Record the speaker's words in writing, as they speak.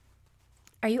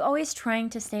Are you always trying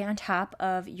to stay on top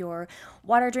of your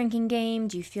water drinking game?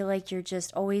 Do you feel like you're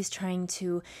just always trying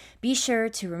to be sure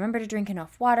to remember to drink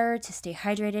enough water, to stay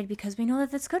hydrated, because we know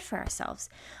that that's good for ourselves?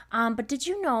 But did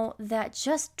you know that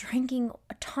just drinking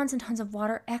tons and tons of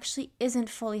water actually isn't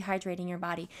fully hydrating your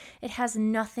body? It has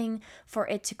nothing for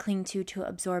it to cling to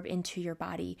absorb into your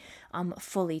body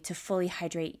fully, to fully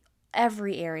hydrate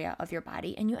every area of your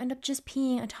body, and you end up just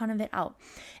peeing a ton of it out.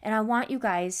 And I want you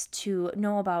guys to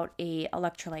know about a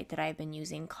electrolyte that I've been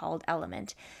using called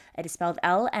Element. It is spelled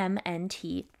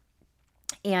LMNT.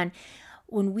 And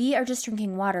when we are just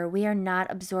drinking water, we are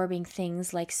not absorbing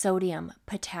things like sodium,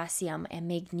 potassium, and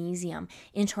magnesium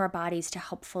into our bodies to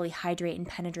help fully hydrate and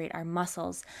penetrate our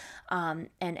muscles,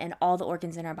 and all the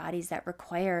organs in our bodies that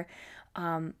require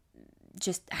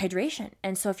just hydration.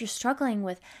 And so if you're struggling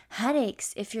with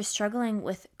headaches, if you're struggling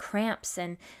with cramps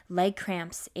and leg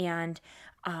cramps and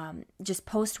just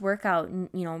post-workout,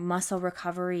 muscle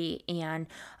recovery and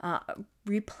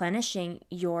replenishing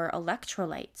your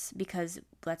electrolytes, because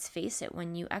let's face it,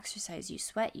 when you exercise, you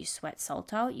sweat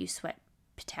salt out, you sweat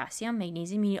potassium,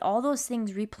 magnesium, you need all those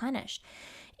things replenished.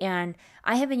 And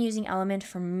I have been using Element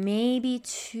for maybe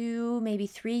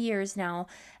 3 years now.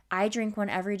 I drink one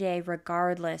every day,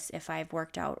 regardless if I've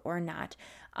worked out or not.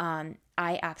 I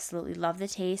absolutely love the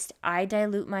taste. I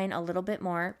dilute mine a little bit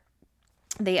more.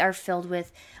 They are filled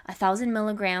with 1,000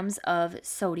 milligrams of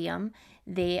sodium.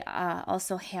 They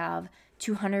also have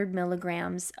 200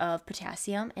 milligrams of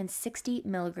potassium and 60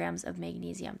 milligrams of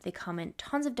magnesium. They come in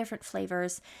tons of different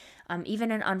flavors,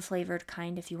 even an unflavored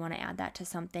kind if you want to add that to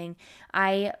something.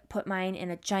 I put mine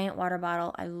in a giant water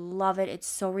bottle. I love it. It's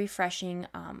so refreshing.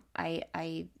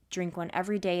 I drink one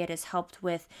every day. It has helped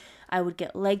with, I would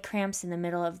get leg cramps in the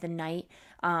middle of the night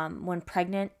when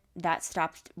pregnant. That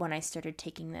stopped when I started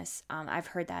taking this. I've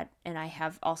heard that, and I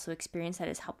have also experienced that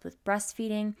it's helped with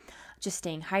breastfeeding, just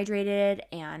staying hydrated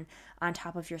and on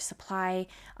top of your supply.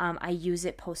 I use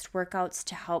it post-workouts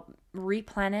to help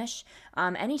replenish.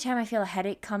 Anytime I feel a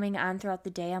headache coming on throughout the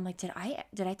day, I'm like, did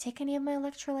I take any of my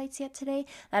electrolytes yet today?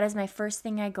 That is my first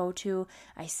thing I go to.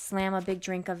 I slam a big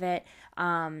drink of it,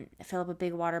 fill up a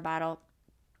big water bottle,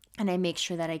 and I make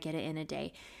sure that I get it in a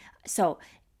day. So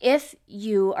if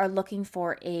you are looking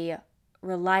for a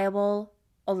reliable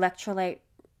electrolyte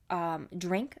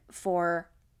drink for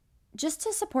just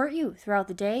to support you throughout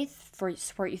the day, for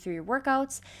support you through your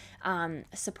workouts,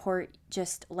 support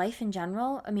just life in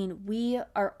general, I mean, we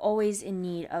are always in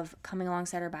need of coming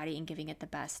alongside our body and giving it the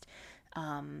best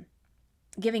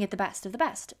of the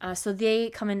best. So they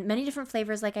come in many different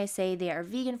flavors. Like I say, they are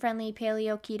vegan friendly,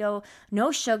 paleo, keto,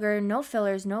 no sugar, no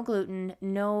fillers, no gluten,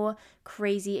 no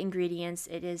crazy ingredients.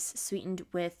 It is sweetened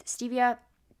with stevia.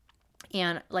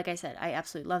 And like I said, I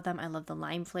absolutely love them. I love the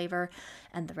lime flavor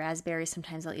and the raspberry.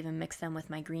 Sometimes I'll even mix them with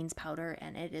my greens powder,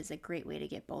 and it is a great way to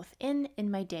get both in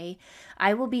my day.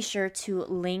 I will be sure to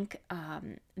link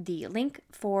the link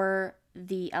for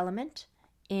the Element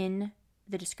in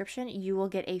the description. You will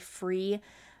get a free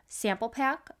sample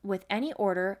pack with any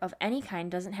order of any kind.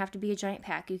 Doesn't have to be a giant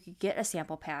pack. You could get a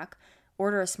sample pack,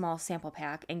 order a small sample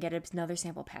pack, and get another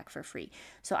sample pack for free.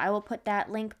 So I will put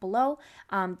that link below.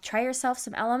 Try yourself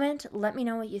some Element. Let me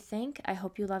know what you think. I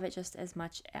hope you love it just as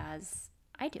much as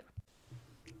I do.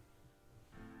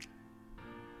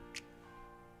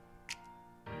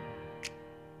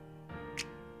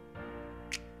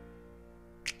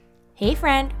 Hey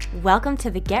friend, welcome to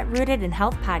the Get Rooted in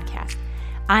Health podcast.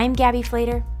 I'm Gabby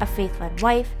Flater, a faith-led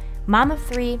wife, mom of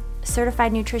 3,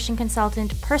 certified nutrition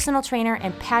consultant, personal trainer,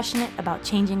 and passionate about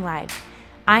changing lives.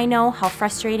 I know how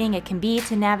frustrating it can be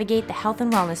to navigate the health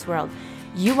and wellness world.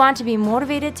 You want to be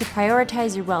motivated to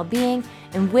prioritize your well-being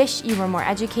and wish you were more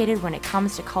educated when it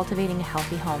comes to cultivating a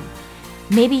healthy home.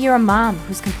 Maybe you're a mom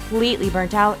who's completely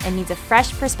burnt out and needs a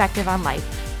fresh perspective on life,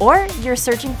 or you're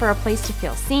searching for a place to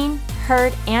feel seen,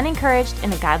 heard, and encouraged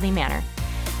in a godly manner.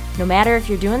 No matter if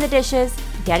you're doing the dishes,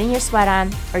 getting your sweat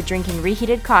on, or drinking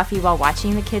reheated coffee while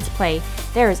watching the kids play,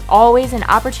 there is always an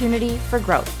opportunity for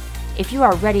growth. If you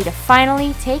are ready to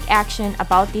finally take action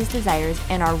about these desires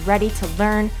and are ready to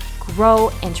learn,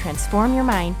 grow, and transform your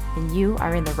mind, then you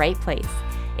are in the right place.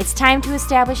 It's time to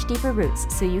establish deeper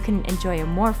roots so you can enjoy a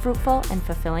more fruitful and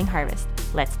fulfilling harvest.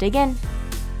 Let's dig in.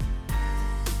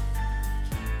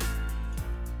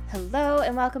 Hello,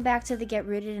 and welcome back to the Get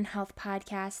Rooted in Health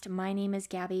podcast. My name is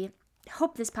Gabby.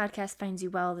 Hope this podcast finds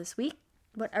you well this week,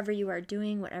 whatever you are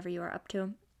doing, whatever you are up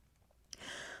to.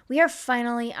 We are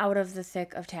finally out of the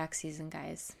thick of tax season,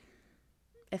 guys.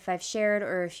 If I've shared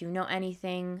or if you know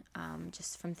anything,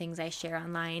 just from things I share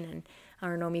online and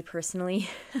or know me personally,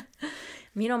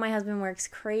 my husband works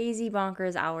crazy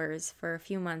bonkers hours for a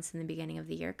few months in the beginning of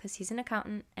the year because he's an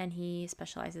accountant and he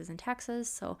specializes in taxes.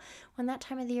 So when that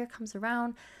time of the year comes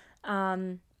around,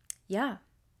 yeah,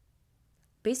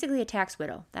 basically a tax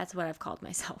widow. That's what I've called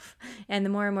myself. And the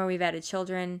more and more we've added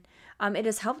children, it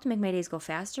has helped make my days go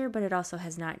faster, but it also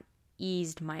has not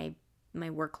eased my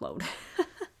workload.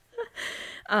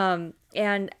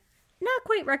 And not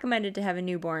quite recommended to have a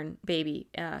newborn baby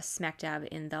smack dab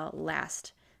in the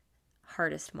last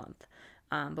hardest month.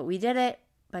 But we did it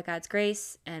by God's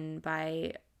grace and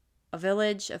by a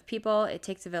village of people. It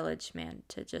takes a village, man,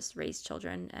 to just raise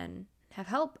children and have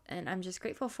help. And I'm just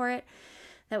grateful for it,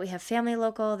 that we have family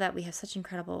local, that we have such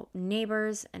incredible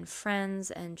neighbors and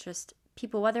friends and just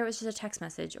people, whether it was just a text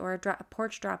message or a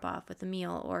porch drop off with a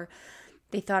meal, or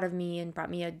they thought of me and brought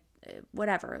me a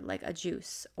whatever, like a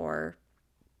juice or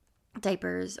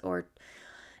diapers or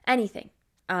anything,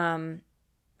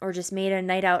 or just made a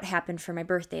night out happen for my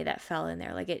birthday that fell in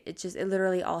there. Like it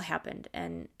literally all happened,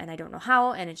 and I don't know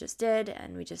how, and it just did,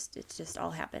 and it just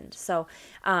all happened. So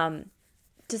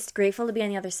just grateful to be on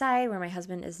the other side where my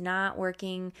husband is not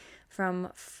working from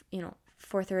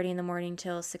 4:30 in the morning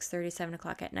till 6:30, 7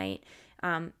 o'clock at night.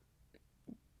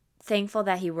 Thankful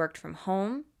that he worked from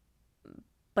home,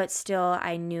 but still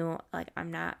I knew like I'm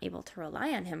not able to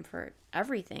rely on him for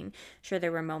everything. Sure,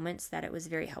 there were moments that it was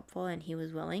very helpful and he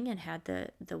was willing and had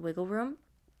the wiggle room,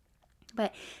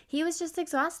 but he was just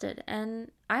exhausted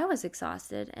and I was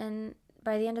exhausted. And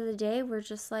by the end of the day, we're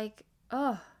just like,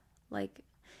 oh, like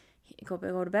go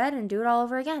to bed and do it all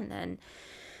over again. And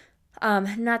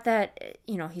not that,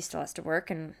 he still has to work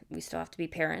and we still have to be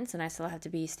parents and I still have to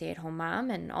be stay-at-home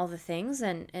mom and all the things.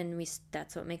 And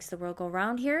that's what makes the world go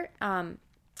round here.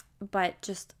 But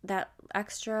just that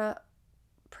extra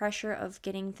pressure of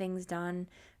getting things done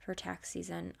for tax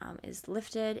season is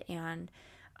lifted. And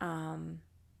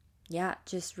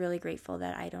just really grateful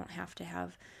that I don't have to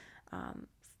have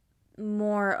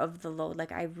more of the load.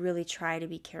 Like I really try to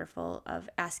be careful of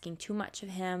asking too much of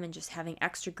him and just having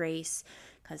extra grace,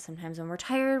 because sometimes when we're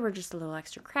tired, we're just a little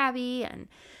extra crabby and,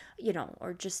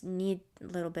 or just need a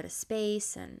little bit of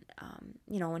space. And,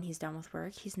 when he's done with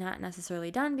work, he's not necessarily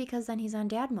done because then he's on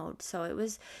dad mode. So it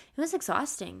was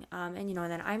exhausting. And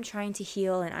then I'm trying to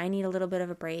heal and I need a little bit of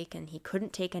a break, and he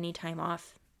couldn't take any time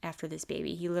off after this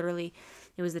baby.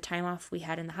 It was the time off we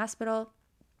had in the hospital.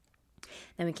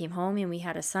 Then we came home and we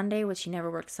had a Sunday, which he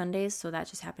never worked Sundays, so that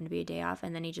just happened to be a day off.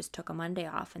 And then he just took a Monday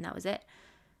off, and that was it.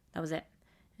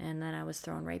 And then I was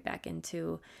thrown right back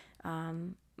into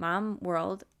mom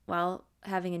world while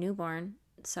having a newborn.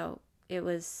 So it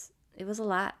was a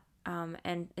lot,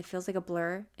 and it feels like a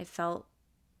blur. It felt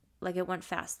like it went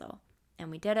fast though,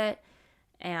 and we did it.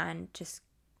 And just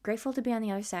grateful to be on the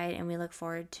other side. And we look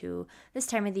forward to this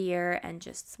time of the year and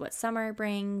just what summer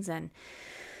brings and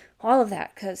all of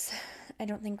that, because I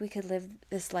don't think we could live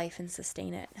this life and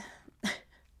sustain it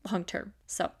long term.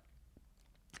 So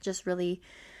just really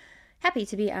happy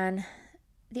to be on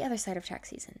the other side of tax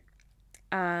season.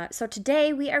 So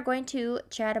today we are going to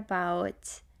chat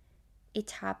about a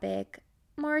topic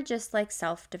more just like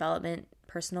self-development,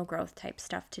 personal growth type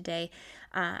stuff today,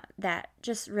 that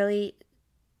just really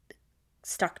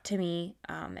stuck to me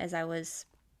as I was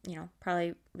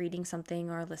probably reading something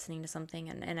or listening to something,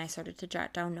 and I started to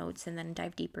jot down notes and then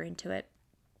dive deeper into it.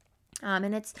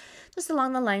 And it's just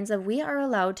along the lines of, we are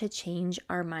allowed to change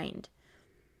our mind.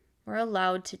 We're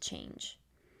allowed to change.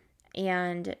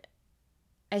 And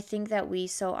I think that we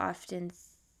so often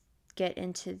get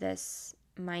into this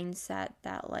mindset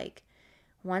that like,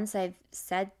 once I've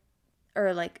said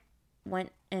or like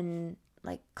went and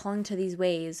like clung to these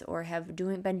ways or have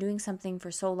been doing something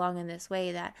for so long in this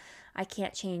way that I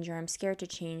can't change, or I'm scared to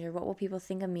change, or what will people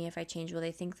think of me if I change? Will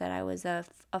they think that I was a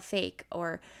fake,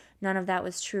 or none of that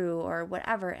was true, or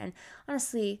whatever? And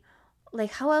honestly,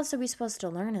 like, how else are we supposed to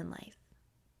learn in life?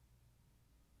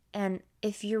 And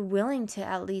if you're willing to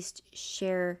at least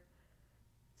share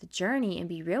the journey and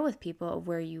be real with people of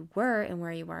where you were and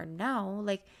where you are now,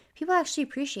 like, people actually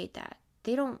appreciate that.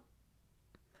 They don't.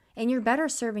 And you're better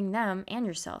serving them and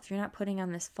yourself. You're not putting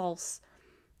on this false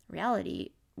reality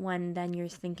when then you're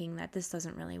thinking that this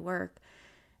doesn't really work,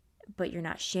 but you're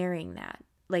not sharing that.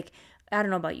 Like, I don't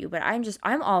know about you, but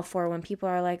I'm all for when people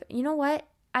are like, you know what?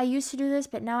 I used to do this,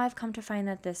 but now I've come to find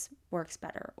that this works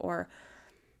better. Or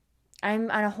I'm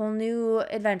on a whole new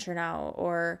adventure now,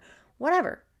 or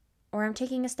whatever. Or I'm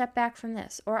taking a step back from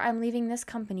this, or I'm leaving this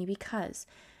company because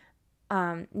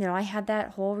I had that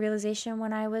whole realization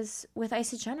when I was with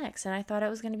Isagenix, and I thought it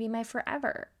was going to be my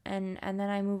forever. And then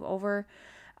I move over,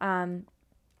 I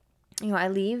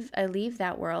leave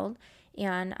that world,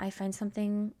 and I find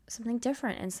something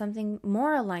different and something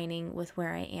more aligning with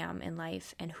where I am in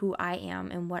life and who I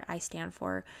am and what I stand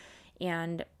for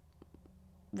and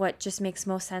what just makes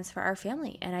most sense for our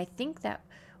family. And I think that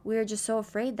we're just so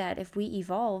afraid that if we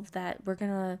evolve that we're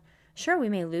going to, sure, we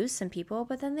may lose some people,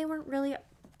 but then they weren't really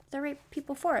the right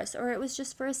people for us, or it was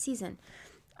just for a season.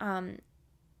 And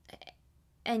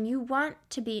you want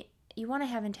to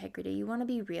have integrity, you want to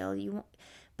be real,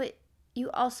 but you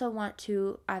also want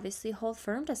to obviously hold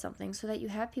firm to something so that you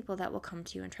have people that will come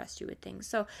to you and trust you with things.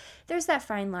 So there's that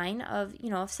fine line of,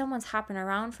 if someone's hopping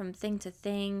around from thing to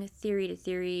thing, theory to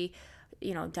theory,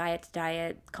 diet to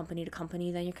diet, company to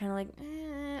company, then you're kind of like,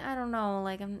 I don't know,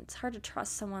 like it's hard to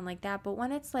trust someone like that. But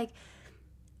when it's like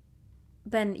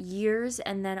been years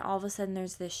and then all of a sudden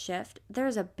there's this shift,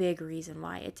 there's a big reason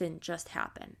why it didn't just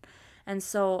happen. And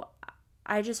so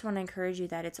I just want to encourage you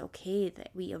that it's okay that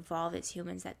we evolve as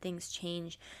humans, that things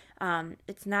change.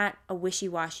 It's not a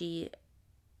wishy-washy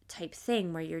type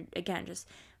thing where you're, again, just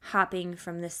hopping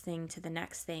from this thing to the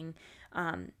next thing.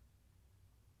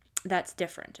 That's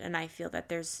different. And I feel that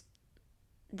there's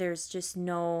just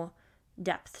no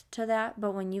depth to that.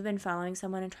 But when you've been following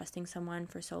someone and trusting someone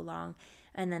for so long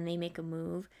and then they make a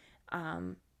move,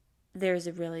 chances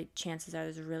are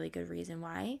there's a really good reason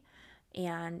why.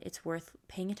 And it's worth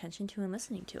paying attention to and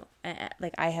listening to.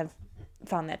 Like I have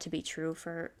found that to be true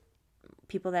for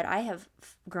people that I have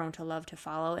grown to love to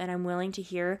follow, and I'm willing to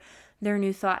hear their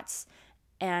new thoughts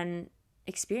and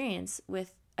experience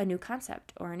with a new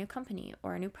concept or a new company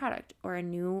or a new product or a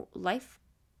new life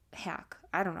hack.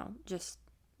 I don't know, just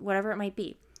whatever it might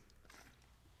be.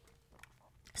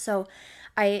 So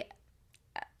I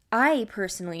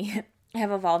personally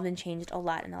have evolved and changed a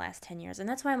lot in the last 10 years. And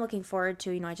that's why I'm looking forward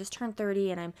to, I just turned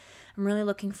 30 and I'm really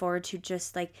looking forward to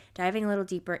just like digging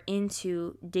deeper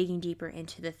into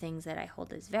the things that I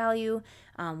hold as value,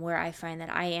 where I find that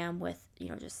I am with,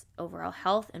 just overall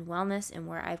health and wellness and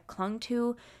where I've clung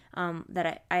to,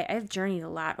 that I've journeyed a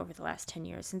lot over the last 10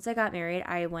 years. Since I got married,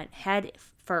 I went head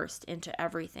first into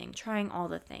everything, trying all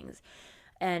the things.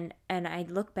 And I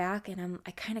look back and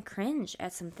I kind of cringe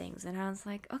at some things. And I was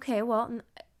like, okay, well,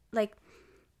 like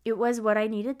it was what I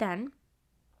needed then,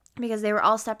 because they were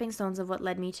all stepping stones of what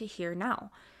led me to here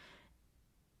now.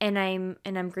 And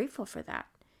I'm grateful for that.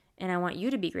 And I want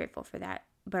you to be grateful for that,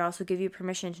 but also give you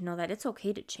permission to know that it's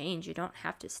okay to change. You don't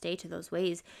have to stay to those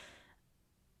ways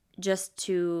just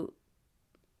to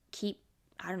keep,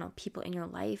 people in your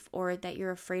life, or that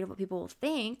you're afraid of what people will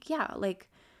think. Yeah, like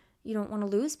you don't want to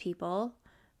lose people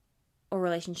or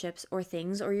relationships or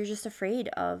things, or you're just afraid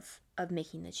of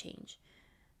making the change.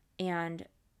 And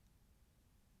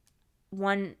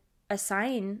a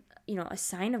sign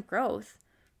of growth,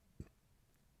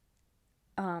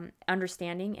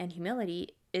 understanding and humility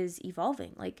is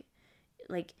evolving. Like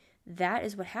that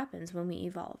is what happens when we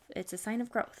evolve. It's a sign of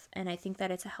growth. And I think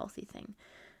that it's a healthy thing.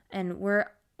 And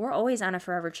we're always on a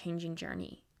forever changing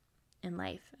journey in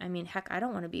life. I mean, heck, I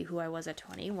don't want to be who I was at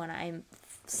 20 when I'm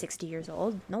 60 years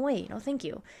old. No way. No, thank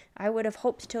you. I would have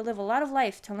hoped to live a lot of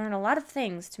life, to learn a lot of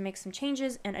things, to make some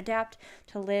changes and adapt,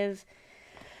 to live,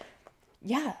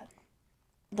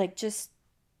 like just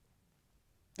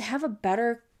have a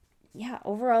better,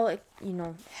 overall,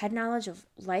 head knowledge of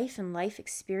life and life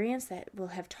experience that will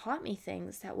have taught me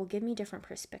things that will give me different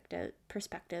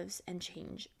perspectives and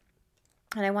change.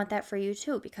 And I want that for you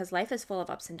too, because life is full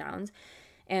of ups and downs.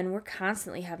 And we're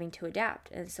constantly having to adapt.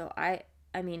 And so I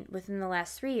mean, within the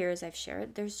last 3 years I've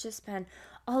shared, there's just been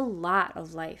a lot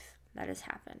of life that has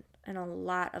happened, and a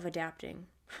lot of adapting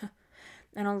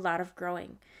and a lot of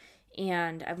growing.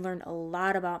 And I've learned a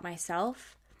lot about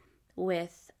myself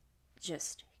with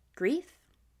just grief,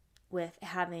 with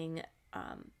having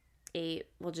a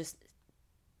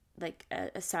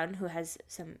son who has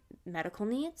some medical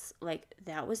needs. Like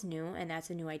that was new, and that's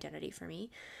a new identity for me.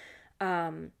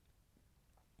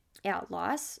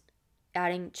 Loss,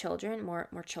 adding children, more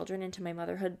children into my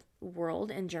motherhood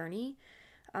world and journey.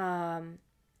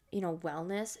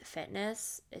 Wellness,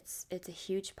 fitness, it's a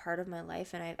huge part of my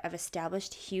life, and I've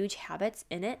established huge habits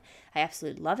in it. I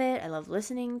absolutely love it. I love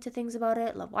listening to things about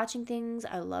it, love watching things,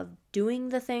 I love doing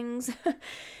the things.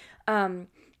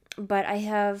 But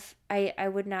I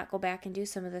would not go back and do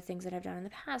some of the things that I've done in the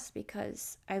past,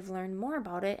 because I've learned more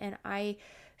about it, and I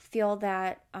feel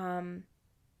that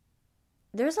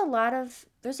there's a lot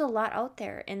out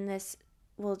there in this,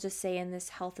 we'll just say, in this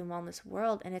health and wellness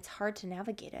world, and it's hard to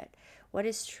navigate it. What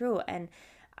is true? And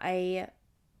I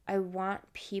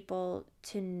want people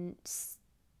to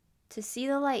see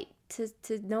the light,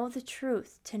 to know the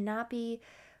truth, to not be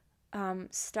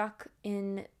stuck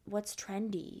in what's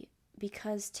trendy,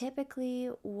 because typically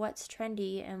what's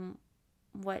trendy and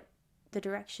what the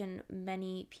direction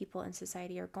many people in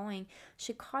society are going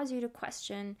should cause you to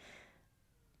question,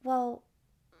 well,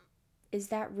 is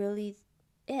that really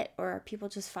it? Or are people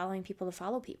just following people to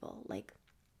follow people? Like,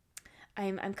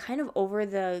 I'm kind of over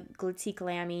the glitzy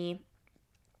glammy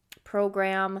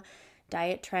program,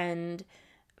 diet trend,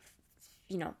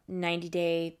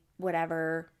 90-day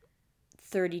whatever,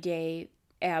 30-day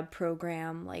ab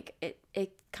program. Like,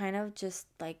 it kind of just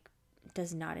like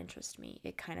does not interest me.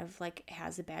 It kind of like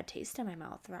has a bad taste in my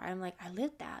mouth, where I'm like, I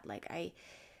lived that. Like, I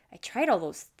tried all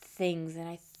those things, and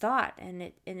I thought,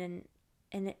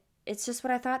 it's just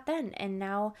what I thought then. And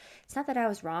now it's not that I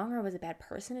was wrong or was a bad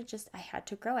person. It's just I had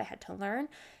to grow, I had to learn,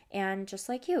 and just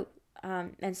like you.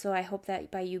 And so I hope that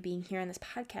by you being here on this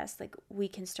podcast, like, we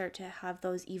can start to have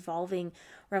those evolving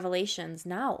revelations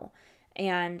now.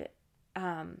 And,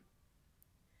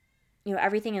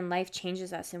 everything in life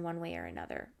changes us in one way or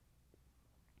another.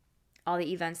 All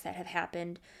the events that have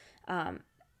happened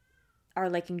are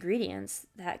like ingredients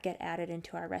that get added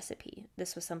into our recipe.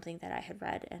 This was something that I had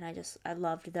read, and I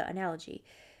loved the analogy.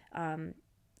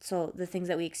 So the things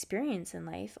that we experience in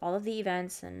life, all of the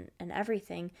events and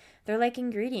everything, they're like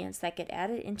ingredients that get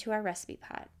added into our recipe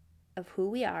pot of who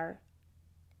we are,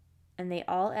 and they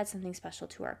all add something special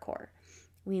to our core.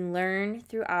 We learn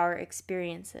through our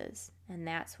experiences, and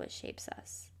that's what shapes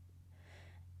us.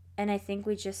 And I think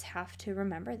we just have to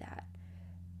remember that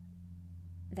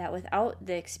without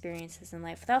the experiences in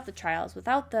life, without the trials,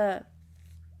 without the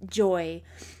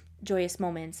joyous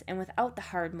moments, and without the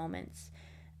hard moments,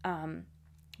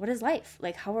 what is life?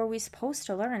 Like, how are we supposed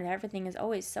to learn that everything is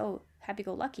always so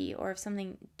happy-go-lucky, or if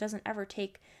something doesn't ever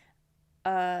take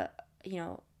a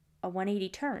 180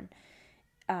 turn?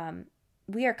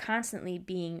 We are constantly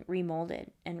being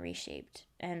remolded and reshaped.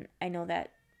 And I know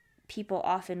that people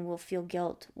often will feel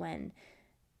guilt when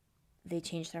they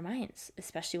change their minds,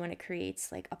 especially when it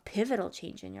creates like a pivotal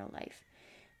change in your life.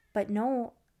 But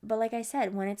like I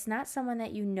said, when it's not someone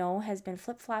that has been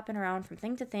flip-flopping around from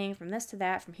thing to thing, from this to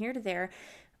that, from here to there,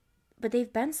 but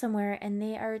they've been somewhere and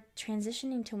they are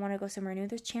transitioning to want to go somewhere new,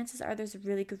 chances are there's a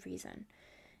really good reason.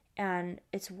 And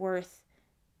it's worth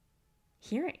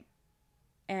hearing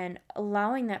and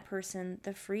allowing that person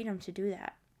the freedom to do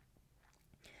that,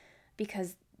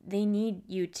 because they need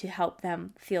you to help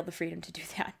them feel the freedom to do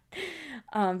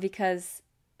that. Because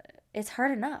it's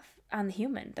hard enough on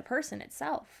the person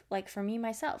itself, like for me,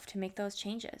 myself, to make those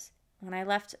changes. When I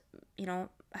left, a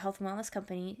health and wellness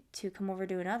company to come over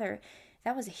to another,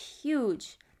 that was a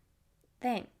huge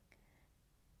thing.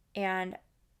 And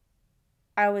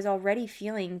I was already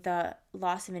feeling the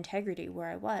loss of integrity where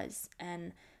I was,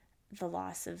 and the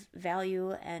loss of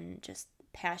value and just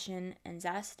passion and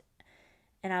zest.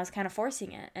 And I was kind of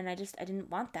forcing it, and I didn't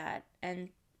want that. And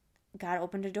God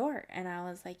opened a door, and I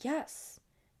was like, yes,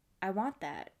 I want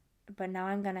that. But now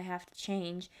I'm going to have to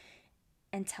change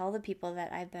and tell the people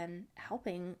that I've been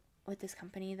helping with this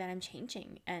company that I'm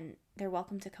changing, and they're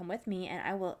welcome to come with me, and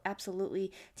I will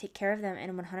absolutely take care of them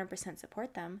and 100%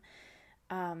 support them.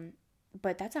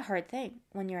 But that's a hard thing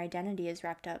when your identity is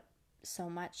wrapped up so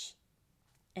much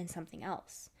in something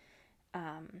else.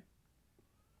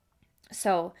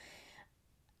 So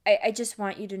I just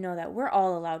want you to know that we're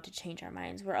all allowed to change our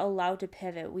minds. We're allowed to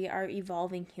pivot. We are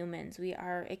evolving humans. We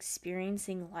are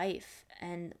experiencing life.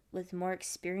 And with more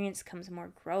experience comes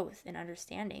more growth and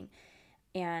understanding.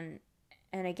 And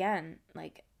again,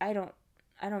 like, I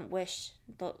don't wish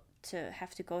to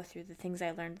have to go through the things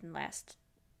I learned in the last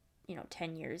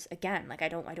 10 years again. Like, I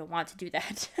don't want to do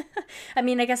that. I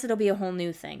mean, I guess it'll be a whole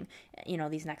new thing,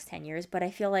 these next 10 years, but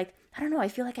I feel like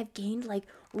I've gained like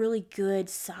really good,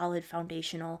 solid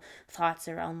foundational thoughts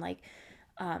around like,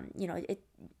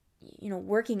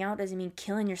 working out doesn't mean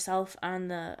killing yourself on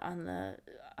the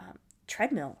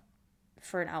treadmill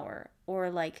for an hour, or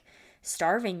like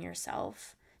starving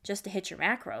yourself just to hit your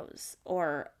macros,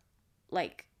 or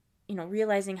like,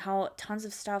 realizing how tons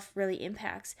of stuff really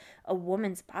impacts a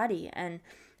woman's body, and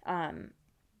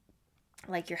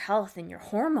like your health and your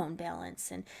hormone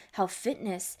balance, and how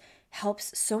fitness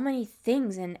helps so many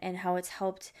things, and how it's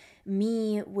helped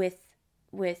me with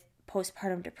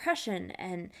postpartum depression,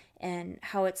 and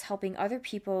how it's helping other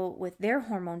people with their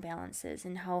hormone balances,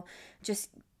 and how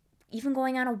just even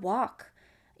going on a walk,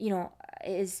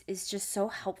 is just so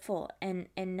helpful, and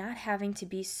not having to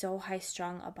be so high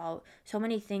strung about so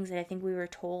many things that I think we were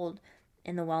told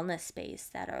in the wellness space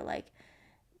that are like,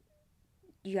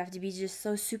 you have to be just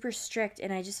so super strict.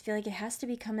 And I just feel like it has to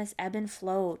become this ebb and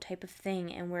flow type of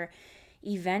thing, and where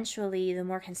eventually the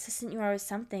more consistent you are with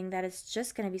something, that it's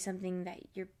just going to be something that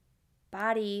your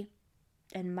body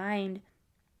and mind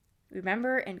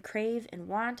remember and crave and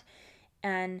want.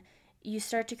 And you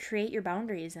start to create your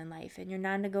boundaries in life and your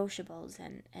non-negotiables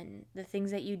and the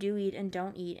things that you do eat and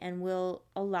don't eat and will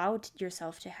allow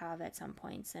yourself to have at some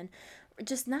points, and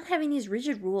just not having these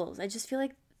rigid rules. I just feel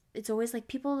like it's always like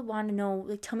people want to know,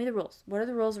 like, tell me the rules. What are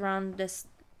the rules around this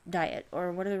diet?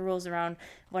 Or what are the rules around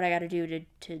what I got to do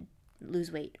to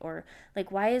lose weight? Or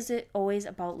like, why is it always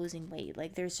about losing weight?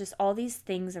 Like, there's just all these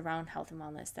things around health and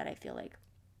wellness that I feel like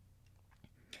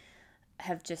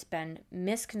have just been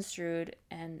misconstrued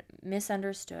and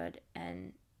misunderstood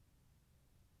and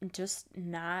just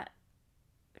not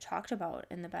talked about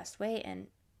in the best way, and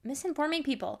misinforming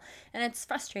people. And it's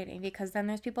frustrating because then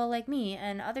there's people like me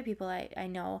and other people I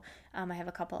know. I have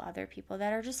a couple other people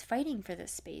that are just fighting for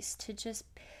this space to just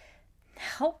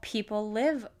help people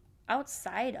live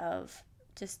outside of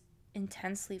just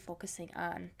intensely focusing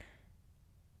on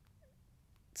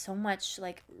so much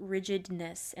like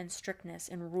rigidness and strictness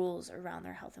and rules around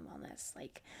their health and wellness.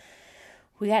 Like,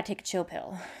 we gotta take a chill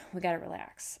pill. We gotta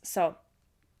relax. So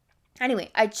anyway,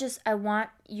 I want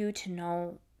you to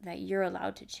know that you're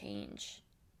allowed to change.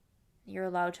 You're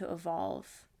allowed to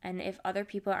evolve. And if other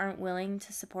people aren't willing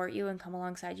to support you and come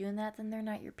alongside you in that, then they're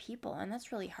not your people. And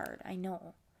that's really hard. I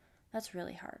know. That's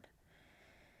really hard.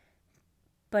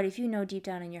 But if you know deep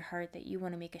down in your heart that you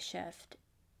want to make a shift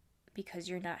because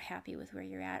you're not happy with where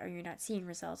you're at, or you're not seeing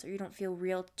results, or you don't feel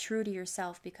real true to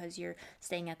yourself because you're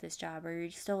staying at this job, or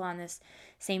you're still on this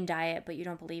same diet but you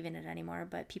don't believe in it anymore,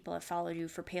 but people have followed you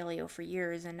for paleo for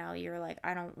years and now you're like,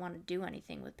 I don't want to do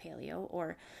anything with paleo,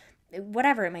 or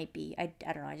whatever it might be. I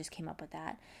don't know, I just came up with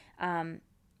that.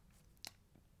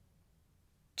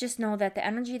 Just know that the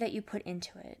energy that you put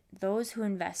into it, those who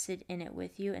invested in it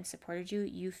with you and supported you,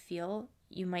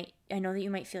 I know that you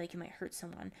might feel like you might hurt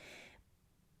someone,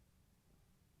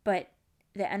 but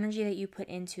the energy that you put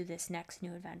into this next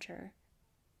new adventure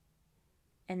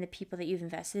and the people that you've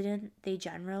invested in, they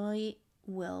generally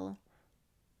will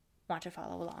want to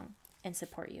follow along and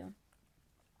support you.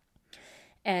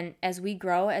 And as we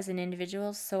grow as an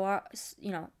individual, so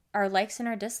our likes and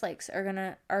our dislikes are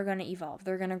gonna evolve.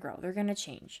 They're gonna grow. They're gonna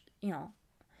change. You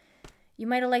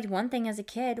might have liked one thing as a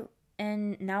kid,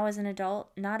 and now as an adult,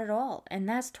 not at all. And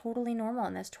that's totally normal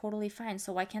and that's totally fine.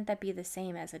 So why can't that be the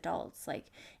same as adults? Like,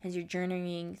 as you're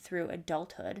journeying through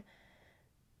adulthood,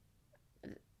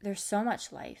 there's so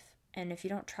much life. And if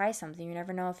you don't try something, you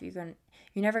never know if you're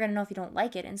never going to know if you don't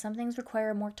like it. And some things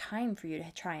require more time for you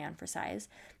to try on for size.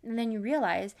 And then you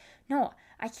realize, no,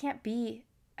 I can't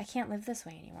live this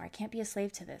way anymore. I can't be a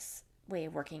slave to this way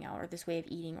of working out, or this way of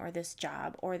eating, or this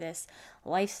job, or this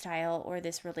lifestyle, or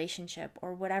this relationship,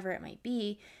 or whatever it might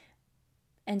be.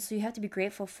 And so you have to be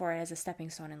grateful for it as a stepping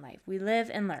stone in life. We live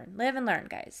and learn,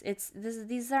 guys.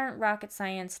 These aren't rocket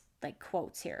science like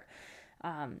quotes here,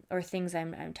 or things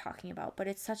I'm talking about, but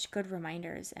it's such good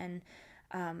reminders, and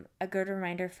a good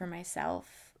reminder for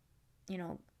myself.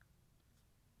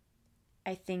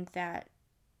 I think that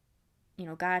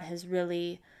God has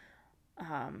really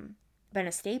been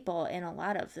a staple in a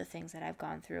lot of the things that I've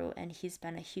gone through, and he's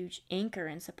been a huge anchor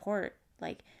and support,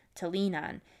 like, to lean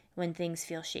on when things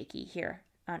feel shaky here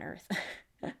on earth.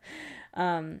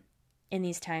 In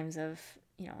these times of,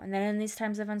 and then in these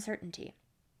times of uncertainty.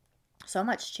 So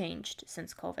much changed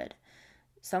since COVID.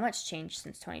 So much changed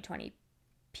since 2020.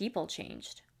 People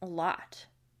changed a lot,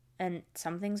 and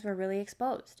some things were really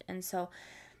exposed. And so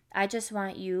I just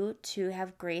want you to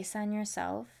have grace on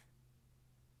yourself,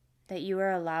 that you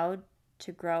are allowed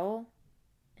to grow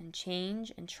and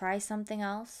change and try something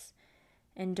else,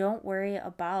 and don't worry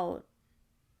about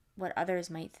what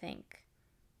others might think.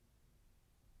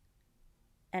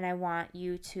 And I want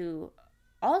you to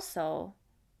also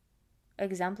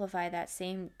exemplify that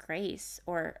same grace,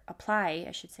 or apply,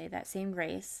 I should say, that same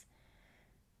grace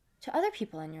to other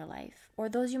people in your life, or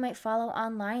those you might follow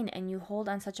online and you hold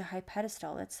on such a high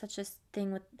pedestal. That's such a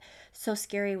thing so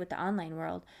scary with the online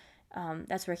world.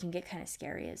 That's where it can get kind of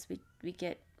scary, is we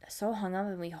get so hung up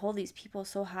and we hold these people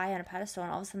so high on a pedestal,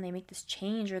 and all of a sudden they make this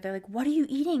change, or they're like, what are you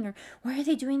eating, or why are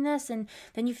they doing this? And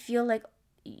then you feel like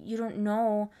you don't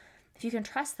know if you can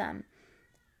trust them.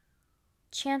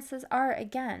 Chances are,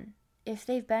 again, if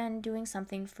they've been doing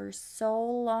something for so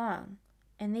long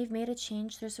and they've made a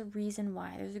change, there's a reason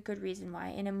why. There's a good reason why,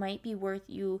 and it might be worth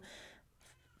you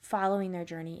following their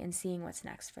journey and seeing what's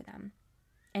next for them.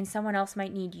 And someone else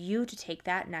might need you to take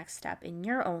that next step in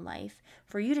your own life,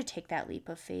 for you to take that leap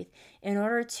of faith in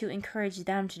order to encourage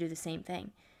them to do the same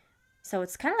thing. So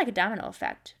it's kind of like a domino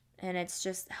effect, and it's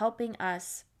just helping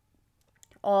us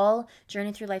all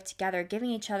journey through life together,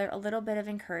 giving each other a little bit of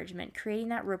encouragement, creating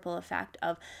that ripple effect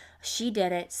of, she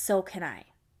did it, so can I.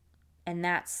 And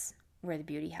that's where the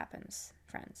beauty happens,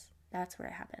 friends. That's where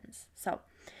it happens. So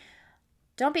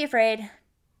don't be afraid.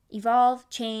 Evolve,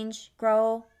 change,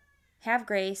 grow, have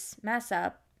grace, mess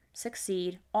up,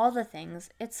 succeed, all the things.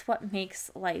 It's what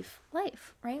makes life,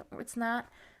 right? It's not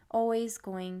always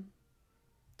going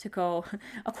to go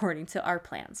according to our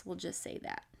plans. We'll just say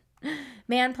that.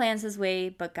 Man plans his way,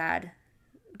 but God,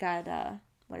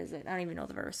 what is it? I don't even know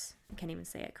the verse. I can't even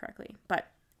say it correctly.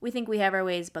 But we think we have our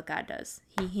ways, but God does.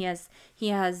 He has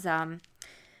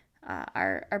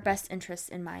our best interests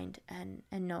in mind and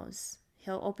knows.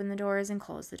 He'll open the doors and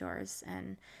close the doors.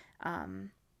 And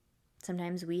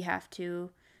sometimes we go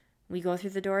through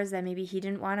the doors that maybe he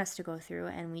didn't want us to go through,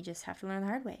 and we just have to learn the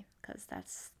hard way, because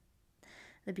that's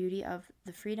the beauty of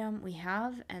the freedom we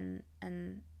have. And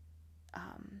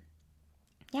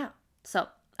yeah. So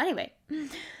anyway,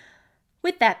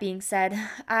 with that being said,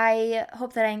 I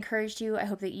hope that I encouraged you. I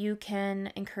hope that you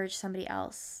can encourage somebody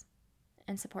else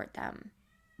and support them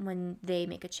when they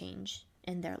make a change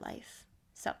in their life.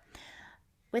 So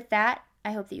with that,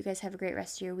 I hope that you guys have a great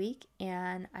rest of your week,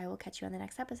 and I will catch you on the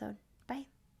next episode.